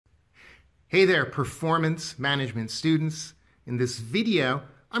Hey there, performance management students. In this video,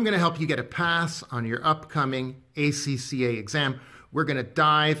 I'm going to help you get a pass on your upcoming ACCA exam. We're going to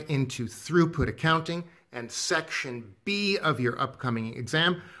dive into throughput accounting and section B of your upcoming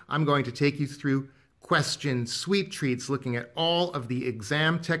exam. I'm going to take you through question sweet treats, looking at all of the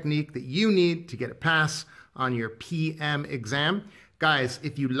exam technique that you need to get a pass on your PM exam. Guys,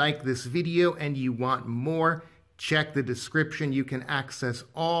 if you like this video and you want more, check the description. You can access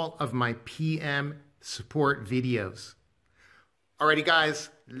all of my PM support videos. Alrighty guys,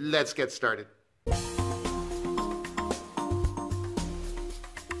 let's get started.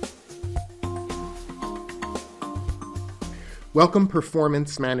 Welcome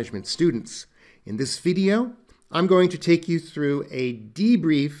performance management students. In this video, I'm going to take you through a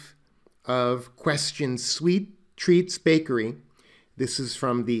debrief of question Sweet Treats Bakery. This is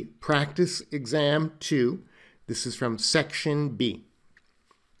from the Practice Exam 2. This is from Section B.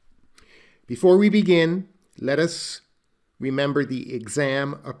 Before we begin, let us remember the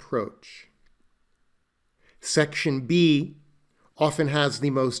exam approach. Section B often has the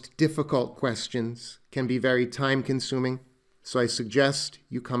most difficult questions, can be very time-consuming, so I suggest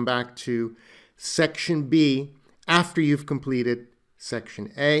you come back to Section B after you've completed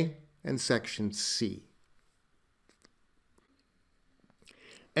Section A and Section C.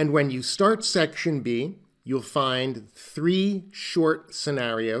 And when you start Section B, you'll find 3 short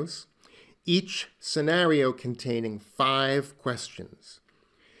scenarios, each scenario containing 5 questions.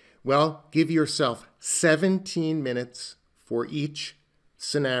 Well, give yourself 17 minutes for each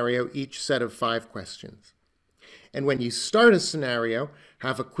scenario, each set of 5 questions. And when you start a scenario,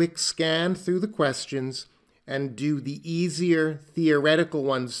 have a quick scan through the questions and do the easier theoretical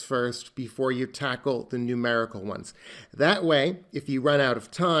ones first before you tackle the numerical ones. That way, if you run out of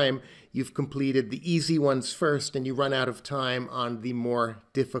time, you've completed the easy ones first and you run out of time on the more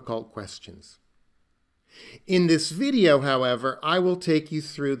difficult questions. In this video, however, I will take you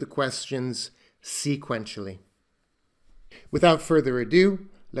through the questions sequentially. Without further ado,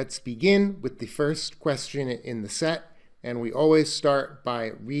 let's begin with the first question in the set. And we always start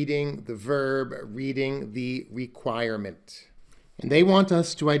by reading the verb, reading the requirement. And they want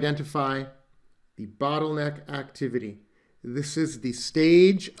us to identify the bottleneck activity. This is the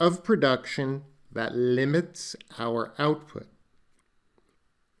stage of production that limits our output.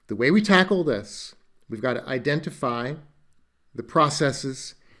 The way we tackle this, we've got to identify the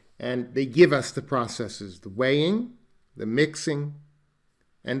processes, and they give us the processes: the weighing, the mixing,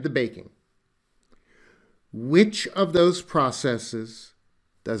 and the baking. Which of those processes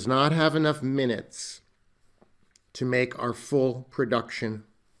does not have enough minutes to make our full production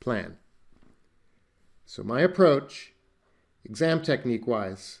plan? So my approach, exam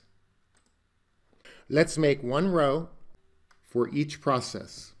technique-wise, let's make one row for each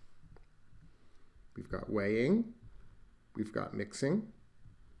process. We've got weighing, we've got mixing,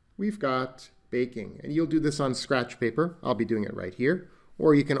 we've got baking. And you'll do this on scratch paper. I'll be doing it right here.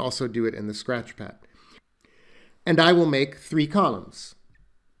 Or you can also do it in the scratch pad. And I will make 3 columns.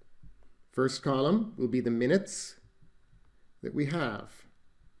 First column will be the minutes that we have.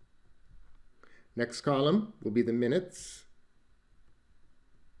 Next column will be the minutes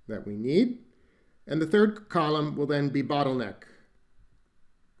that we need. And the third column will then be bottleneck.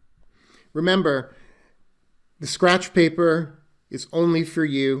 Remember, the scratch paper is only for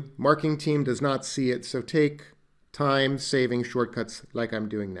you. Marking team does not see it, so take time-saving shortcuts like I'm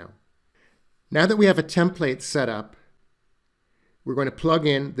doing now. Now that we have a template set up, we're going to plug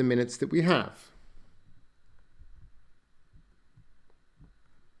in the minutes that we have.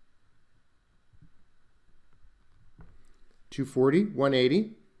 $240,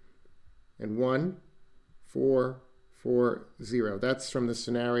 $180, and $1,440. That's from the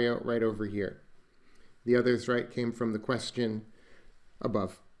scenario right over here. The others, right, came from the question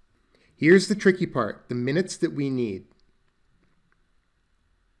above. Here's the tricky part, the minutes that we need.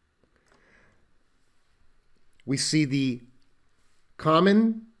 We see the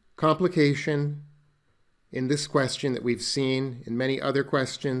common complication in this question that we've seen in many other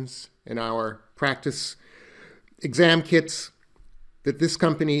questions in our practice exam kits, that this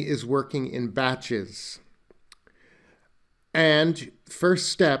company is working in batches. And first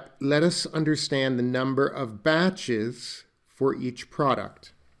step, let us understand the number of batches for each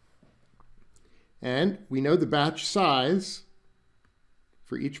product. And we know the batch size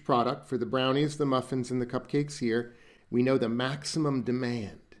for each product. For the brownies, the muffins, and the cupcakes here, we know the maximum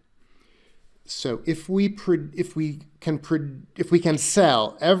demand. So if we can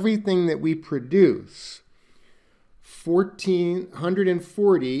sell everything that we produce,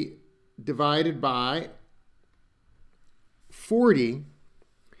 1,440 divided by 40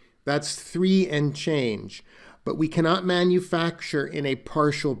 That's 3 and change. But we cannot manufacture in a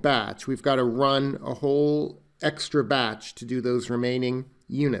partial batch. We've got to run a whole extra batch to do those remaining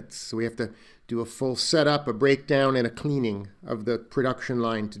units. So we have to do a full setup, a breakdown, and a cleaning of the production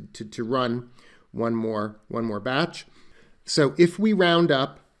line to run one more batch. So if we round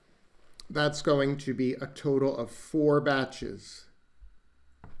up, that's going to be a total of 4 batches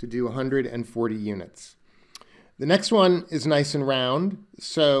to do 140 units. The next one is nice and round.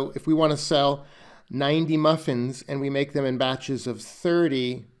 So if we want to sell 90 muffins and we make them in batches of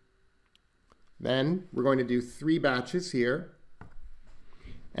 30, then we're going to do 3 batches here.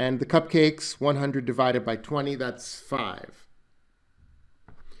 And the cupcakes, 100 divided by 20, that's 5.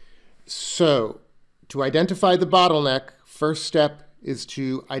 So to identify the bottleneck, first step is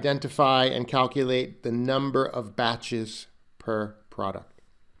to identify and calculate the number of batches per product.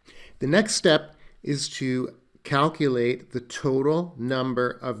 The next step is to calculate the total number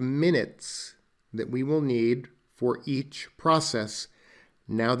of minutes that we will need for each process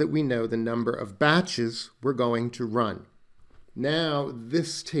now that we know the number of batches we're going to run. Now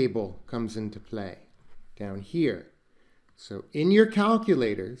this table comes into play down here. So in your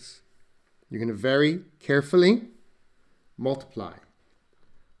calculators, you're going to very carefully multiply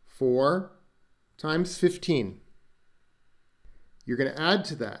 4 times 15. You're going to add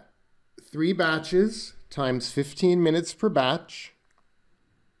to that 3 batches times 15 minutes per batch.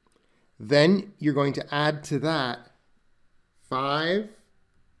 Then you're going to add to that 5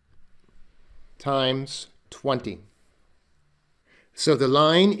 times 20. So the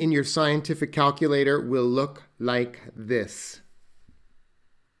line in your scientific calculator will look like this.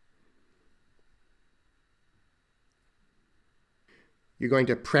 You're going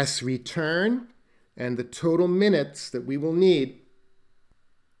to press return, and the total minutes that we will need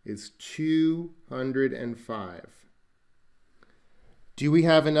is 205. Do we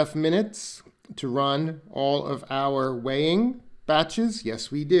have enough minutes to run all of our weighing batches? Yes,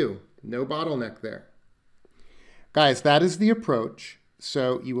 we do. No bottleneck there. Guys, that is the approach.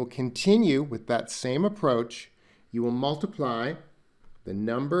 So you will continue with that same approach. You will multiply the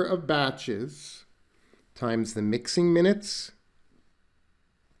number of batches times the mixing minutes,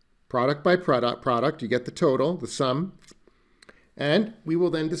 product by product, you get the total, the sum. And we will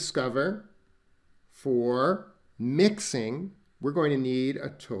then discover for mixing, we're going to need a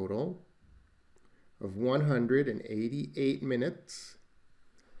total of 188 minutes.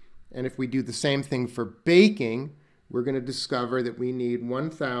 And if we do the same thing for baking, we're going to discover that we need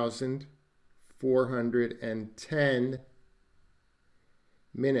 1,410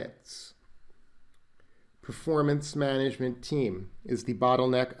 minutes. Performance management team. Is the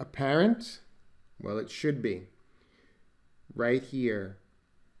bottleneck apparent? Well, it should be. Right here.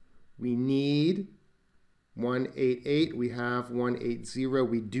 We need 188. We have 180.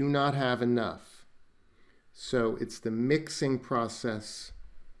 We do not have enough. So it's the mixing process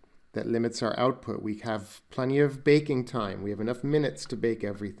that limits our output. We have plenty of baking time. We have enough minutes to bake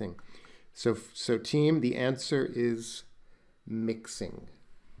everything. So team, the answer is mixing.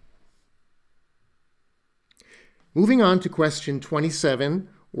 Moving on to question 27,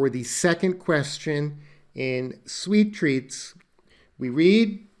 or the second question in sweet treats, we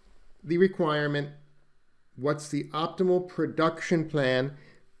read the requirement, what's the optimal production plan?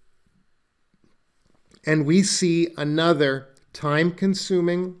 And we see another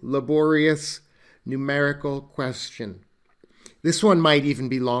time-consuming, laborious, numerical question. This one might even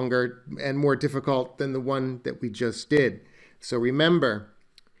be longer and more difficult than the one that we just did. So remember,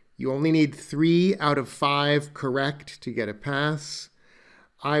 you only need 3 out of 5 correct to get a pass.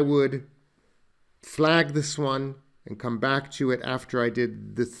 I would flag this one and come back to it after I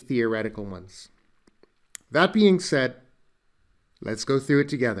did the theoretical ones. That being said, let's go through it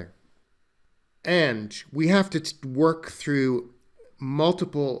together. And we have to work through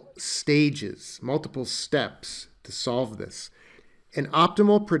multiple stages, multiple steps to solve this. An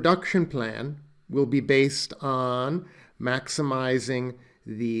optimal production plan will be based on maximizing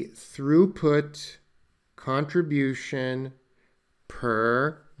the throughput contribution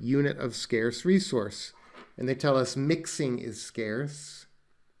per unit of scarce resource. And they tell us mixing is scarce,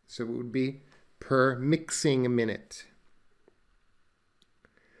 so it would be per mixing minute.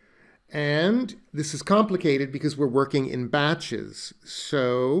 And this is complicated because we're working in batches.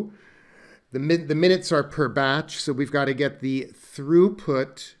 So the minutes are per batch, so we've got to get the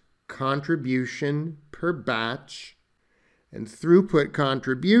throughput contribution per batch. And throughput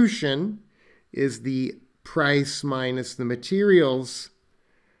contribution is the price minus the materials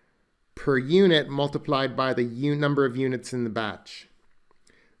per unit multiplied by the number of units in the batch.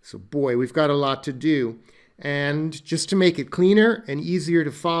 So boy, we've got a lot to do. And just to make it cleaner and easier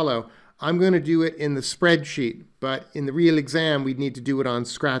to follow, I'm going to do it in the spreadsheet, but in the real exam, we'd need to do it on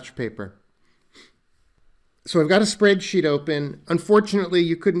scratch paper. So I've got a spreadsheet open. Unfortunately,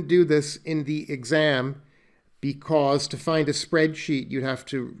 you couldn't do this in the exam because to find a spreadsheet, you'd have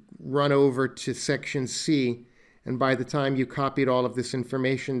to run over to section C. And by the time you copied all of this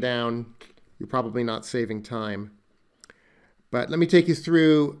information down, you're probably not saving time. But let me take you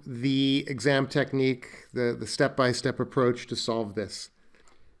through the exam technique, the step-by-step approach to solve this.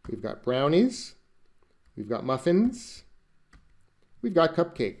 We've got brownies, we've got muffins, we've got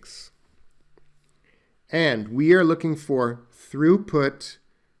cupcakes. And we are looking for throughput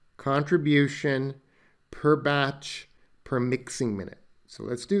contribution per batch per mixing minute. So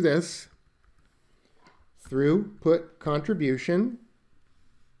let's do this. Throughput contribution.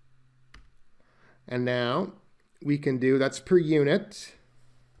 And now we can do, that's per unit.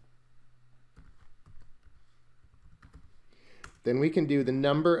 Then we can do the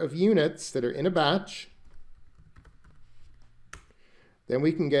number of units that are in a batch. Then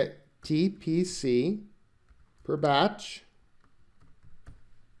we can get TPC per batch.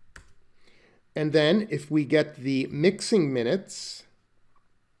 And then if we get the mixing minutes,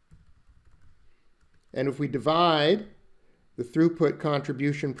 and if we divide the throughput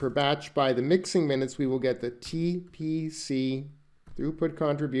contribution per batch by the mixing minutes, we will get the TPC, throughput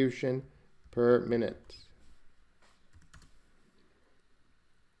contribution per minute.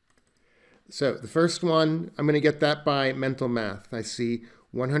 So the first one, I'm going to get that by mental math. I see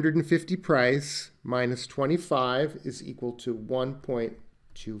 150 price minus 25 is equal to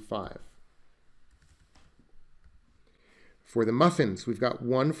 1.25. For the muffins, we've got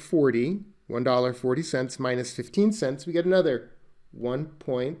 $1.40 minus 15 cents. We get another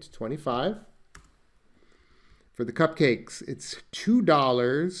 1.25. For the cupcakes, it's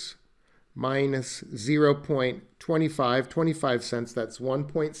 $2 minus 0.25, 25 cents. That's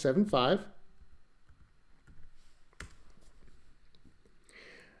 1.75.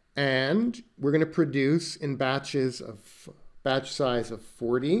 And we're going to produce in batches of batch size of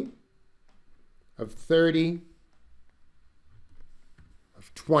 40, of 30,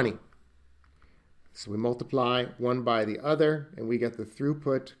 of 20. So we multiply one by the other, and we get the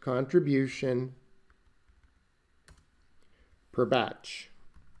throughput contribution per batch.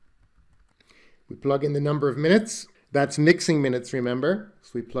 We plug in the number of minutes. That's mixing minutes, remember.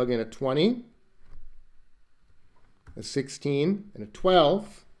 So we plug in a 20, a 16, and a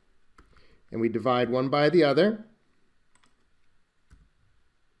 12. And we divide one by the other.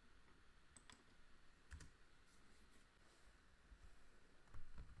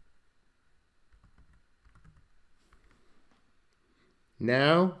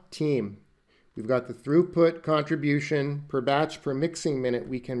 Now, team, we've got the throughput contribution per batch per mixing minute.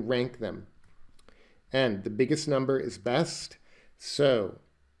 We can rank them. And the biggest number is best. So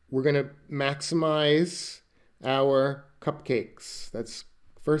we're going to maximize our cupcakes. That's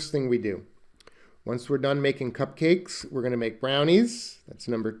the first thing we do. Once we're done making cupcakes, we're going to make brownies. That's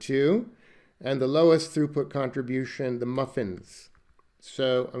number 2. And the lowest throughput contribution, the muffins.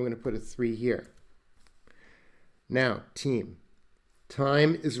 So I'm going to put a 3 here. Now, team,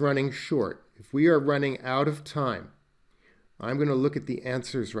 time is running short. If we are running out of time, I'm going to look at the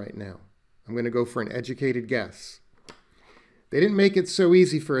answers right now. I'm going to go for an educated guess. They didn't make it so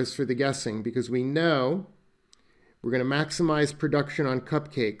easy for us for the guessing because we know we're going to maximize production on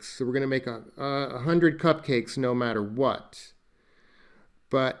cupcakes. So we're going to make 100 cupcakes no matter what.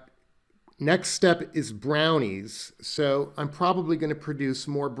 But next step is brownies. So I'm probably going to produce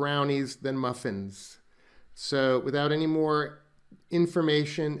more brownies than muffins. So without any more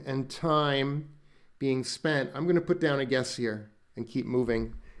information and time being spent, I'm going to put down a guess here and keep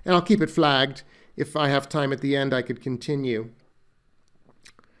moving. And I'll keep it flagged. If I have time at the end, I could continue.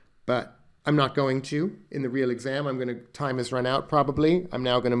 But I'm not going to in the real exam. Time has run out probably. I'm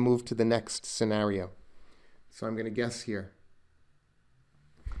now going to move to the next scenario. So I'm going to guess here.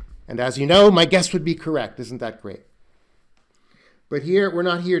 And as you know, my guess would be correct. Isn't that great? But here, we're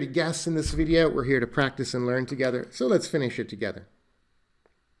not here to guess in this video. We're here to practice and learn together. So let's finish it together.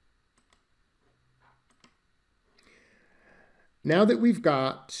 Now that we've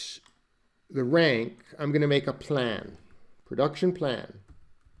got the rank, I'm going to make a plan, production plan.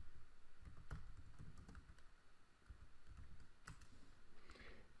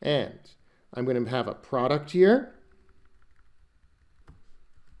 And I'm going to have a product here.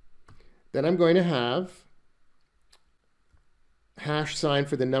 Then I'm going to have #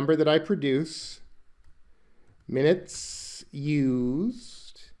 for the number that I produce, minutes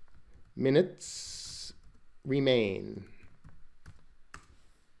used, minutes remain.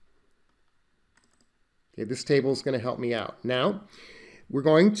 Okay, this table is going to help me out. Now, we're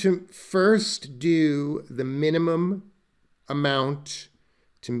going to first do the minimum amount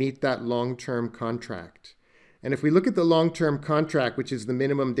to meet that long-term contract. And if we look at the long-term contract, which is the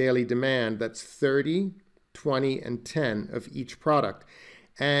minimum daily demand, that's 30, 20, and 10 of each product.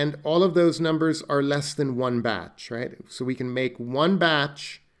 And all of those numbers are less than one batch, right? So we can make one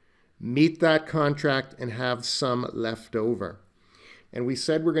batch, meet that contract, and have some left over. And we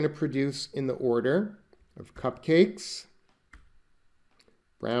said we're going to produce in the order of cupcakes,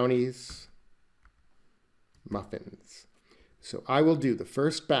 brownies, muffins. So I will do the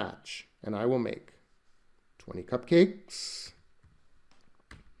first batch, and I will make 20 cupcakes,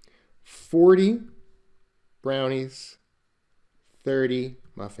 40 brownies, 30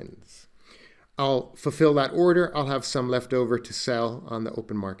 muffins. I'll fulfill that order. I'll have some left over to sell on the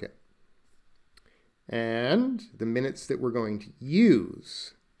open market. And the minutes that we're going to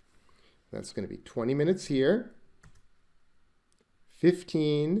use, that's going to be 20 minutes here,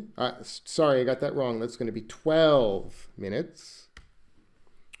 15, sorry, I got that wrong. That's going to be 12 minutes,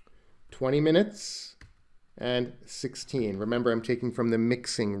 20 minutes, and 16. Remember, I'm taking from the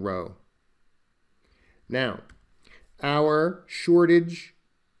mixing row. Now, our shortage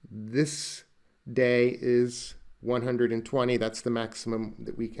this day is 120. That's the maximum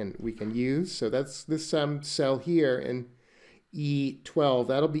that we can use. So that's this cell here in E12.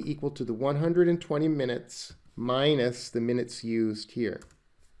 That'll be equal to the 120 minutes minus the minutes used here.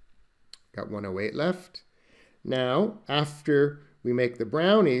 Got 108 left. Now, after we make the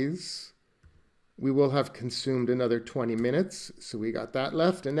brownies, we will have consumed another 20 minutes. So we got that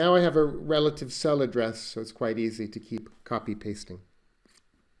left. And now I have a relative cell address, so it's quite easy to keep copy pasting.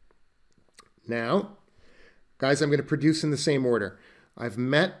 Now, guys, I'm going to produce in the same order. I've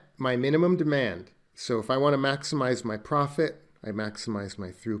met my minimum demand. So if I want to maximize my profit, I maximize my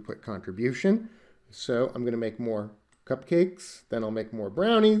throughput contribution. So I'm going to make more cupcakes, then I'll make more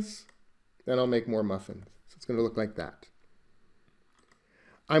brownies, then I'll make more muffins. So it's going to look like that.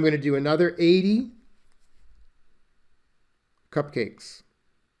 I'm going to do another 80 cupcakes.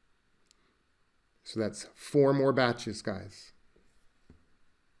 So that's 4 more batches, guys.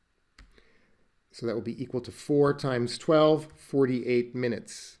 So that will be equal to 4 times 12, 48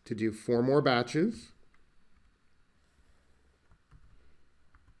 minutes to do 4 more batches.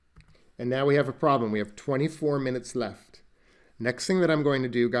 And now we have a problem. We have 24 minutes left. Next thing that I'm going to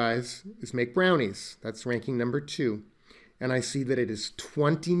do, guys, is make brownies. That's ranking number 2. And I see that it is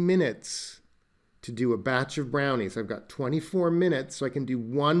 20 minutes to do a batch of brownies. I've got 24 minutes, so I can do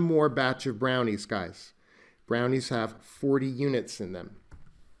 1 more batch of brownies, guys. Brownies have 40 units in them.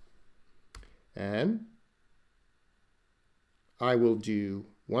 And I will do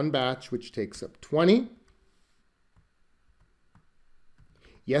 1 batch, which takes up 20.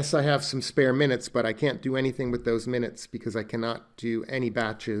 Yes, I have some spare minutes, but I can't do anything with those minutes because I cannot do any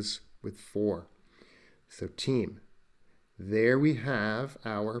batches with 4. So team, there we have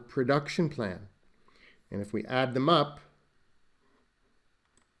our production plan. And if we add them up,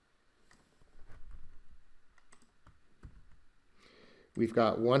 we've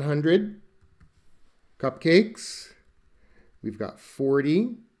got 100 cupcakes, we've got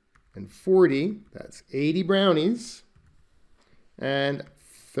 40 and 40, that's 80 brownies, and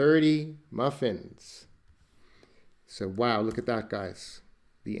 30 muffins. So wow, look at that, guys.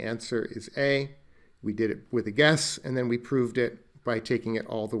 The answer is A. We did it with a guess, and then we proved it by taking it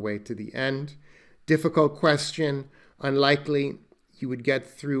all the way to the end. Difficult question, unlikely you would get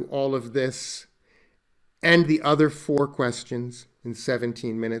through all of this and the other 4 questions in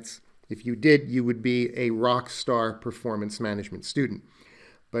 17 minutes. If you did, you would be a rock star performance management student.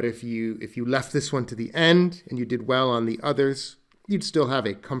 But if you left this one to the end and you did well on the others, you'd still have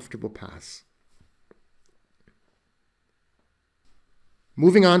a comfortable pass.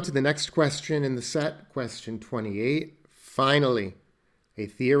 Moving on to the next question in the set, question 28. Finally, a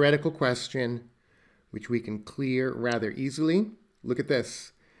theoretical question which we can clear rather easily. Look at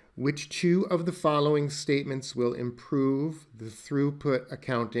this. Which 2 of the following statements will improve the throughput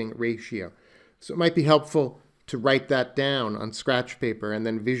accounting ratio? So it might be helpful to write that down on scratch paper, and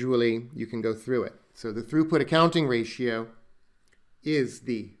then visually you can go through it. So the throughput accounting ratio is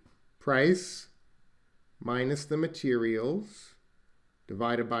the price minus the materials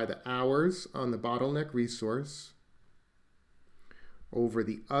divided by the hours on the bottleneck resource over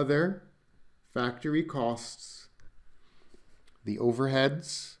the other factory costs, the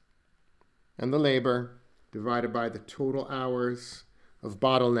overheads, and the labor divided by the total hours of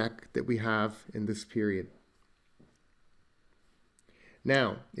bottleneck that we have in this period.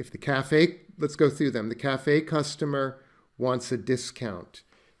 Now, if the cafe, let's go through them. The cafe customer wants a discount.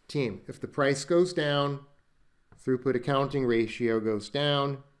 Team, if the price goes down, throughput accounting ratio goes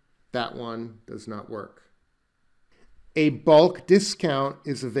down. That one does not work. A bulk discount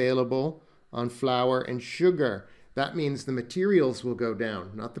is available on flour and sugar. That means the materials will go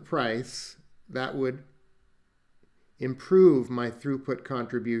down, not the price. That would improve my throughput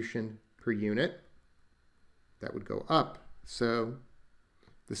contribution per unit. That would go up. So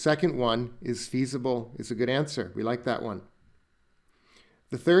the second one is feasible, is a good answer. We like that one.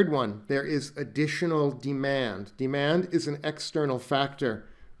 The third one, there is additional demand. Demand is an external factor.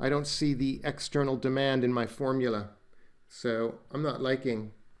 I don't see the external demand in my formula. So I'm not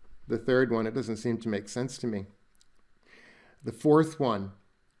liking the third one. It doesn't seem to make sense to me. The fourth one,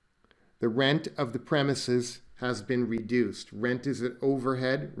 the rent of the premises has been reduced. Rent is an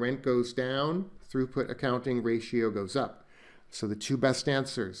overhead. Rent goes down. Throughput accounting ratio goes up. So the two best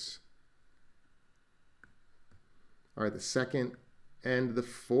answers are the second and the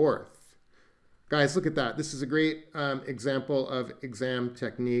fourth. Guys, look at that. This is a great example of exam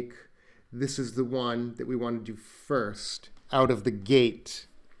technique. This is the one that we want to do first out of the gate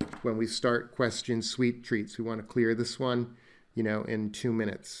when we start question sweet treats. We want to clear this one, in 2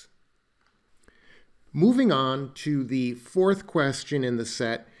 minutes. Moving on to the fourth question in the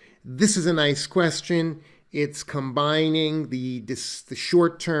set. This is a nice question. It's combining the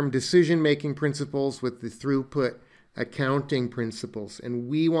short-term decision-making principles with the throughput accounting principles. And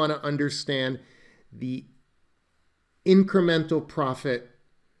we want to understand the incremental profit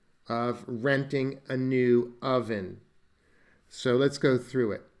of renting a new oven. So let's go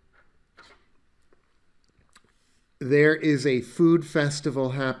through it. There is a food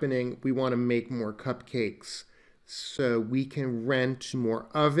festival happening. We want to make more cupcakes. So we can rent more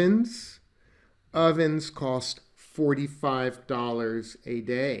ovens. Ovens cost $45 a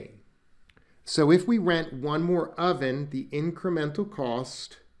day. So if we rent one more oven, the incremental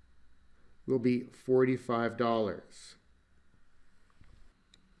cost will be $45.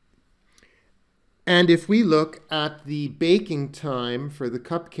 And if we look at the baking time for the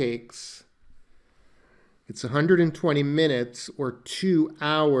cupcakes, it's 120 minutes or 2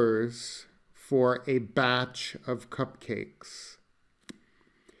 hours for a batch of cupcakes.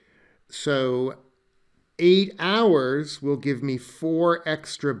 So 8 hours will give me 4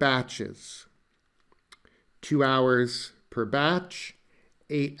 extra batches. 2 hours per batch,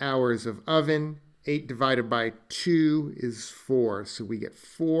 8 hours of oven. 8 divided by 2 is 4. So we get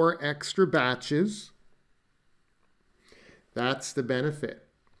 4 extra batches. That's the benefit.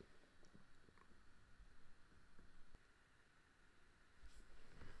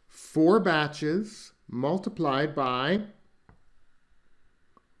 Four batches multiplied by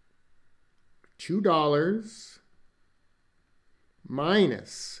 $2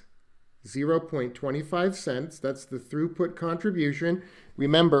 minus 0.25 cents. That's the throughput contribution.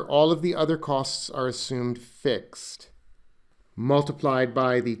 Remember, all of the other costs are assumed fixed. Multiplied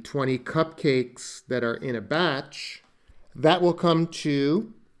by the 20 cupcakes that are in a batch, that will come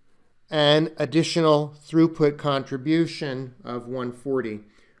to an additional throughput contribution of 140.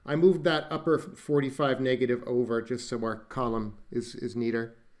 I moved that upper 45 negative over just so our column is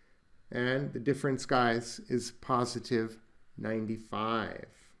neater. And the difference, guys, is positive 95.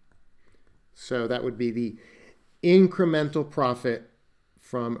 So that would be the incremental profit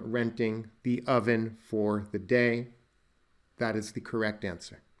from renting the oven for the day. That is the correct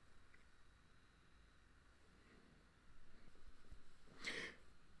answer.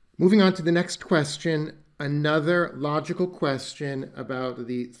 Moving on to the next question, another logical question about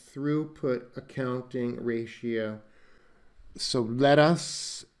the throughput accounting ratio. So let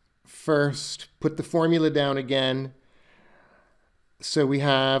us first put the formula down again so we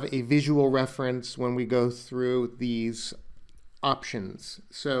have a visual reference when we go through these options.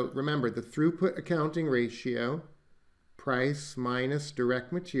 So remember, the throughput accounting ratio, price minus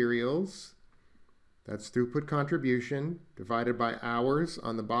direct materials, that's throughput contribution divided by hours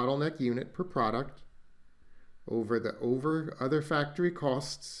on the bottleneck unit per product over the other factory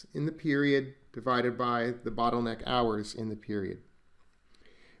costs in the period divided by the bottleneck hours in the period.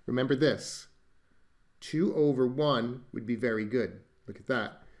 Remember this, 2 over 1 would be very good. Look at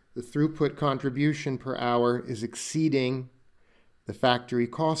that. The throughput contribution per hour is exceeding the factory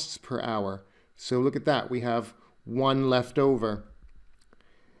costs per hour. So look at that. We have 1 left over.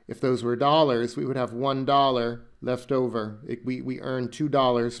 If those were dollars, we would have $1 left over. We earn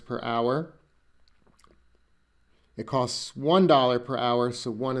 $2 per hour. It costs $1 per hour,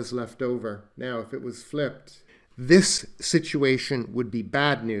 so 1 is left over. Now, if it was flipped, this situation would be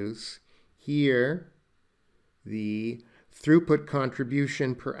bad news. Here, the throughput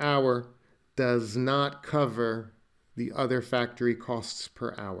contribution per hour does not cover the other factory costs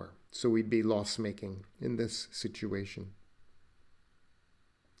per hour. So we'd be loss-making in this situation.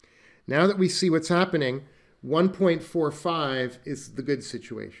 Now that we see what's happening, 1.45 is the good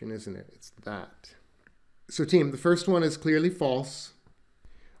situation, isn't it? It's that. So team, the first one is clearly false.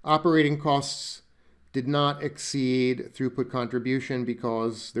 Operating costs did not exceed throughput contribution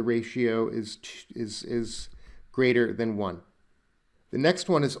because the ratio is greater than 1. The next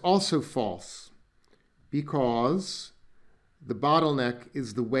one is also false because the bottleneck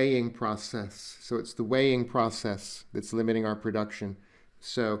is the weighing process. So it's the weighing process that's limiting our production.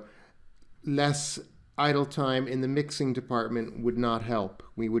 So less idle time in the mixing department would not help.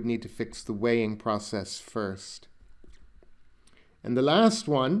 We would need to fix the weighing process first. And the last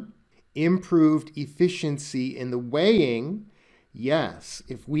one, improved efficiency in the weighing. Yes,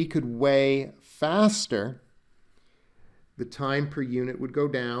 if we could weigh faster, the time per unit would go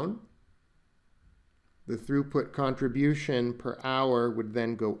down. The throughput contribution per hour would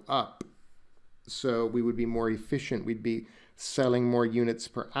then go up. So we would be more efficient. We'd be selling more units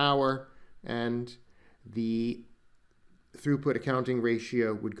per hour, and the throughput accounting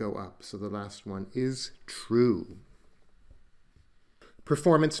ratio would go up. So the last one is true.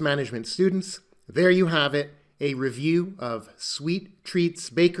 Performance management students, there you have it, a review of Sweet Treats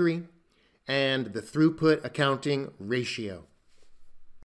Bakery and the throughput accounting ratio.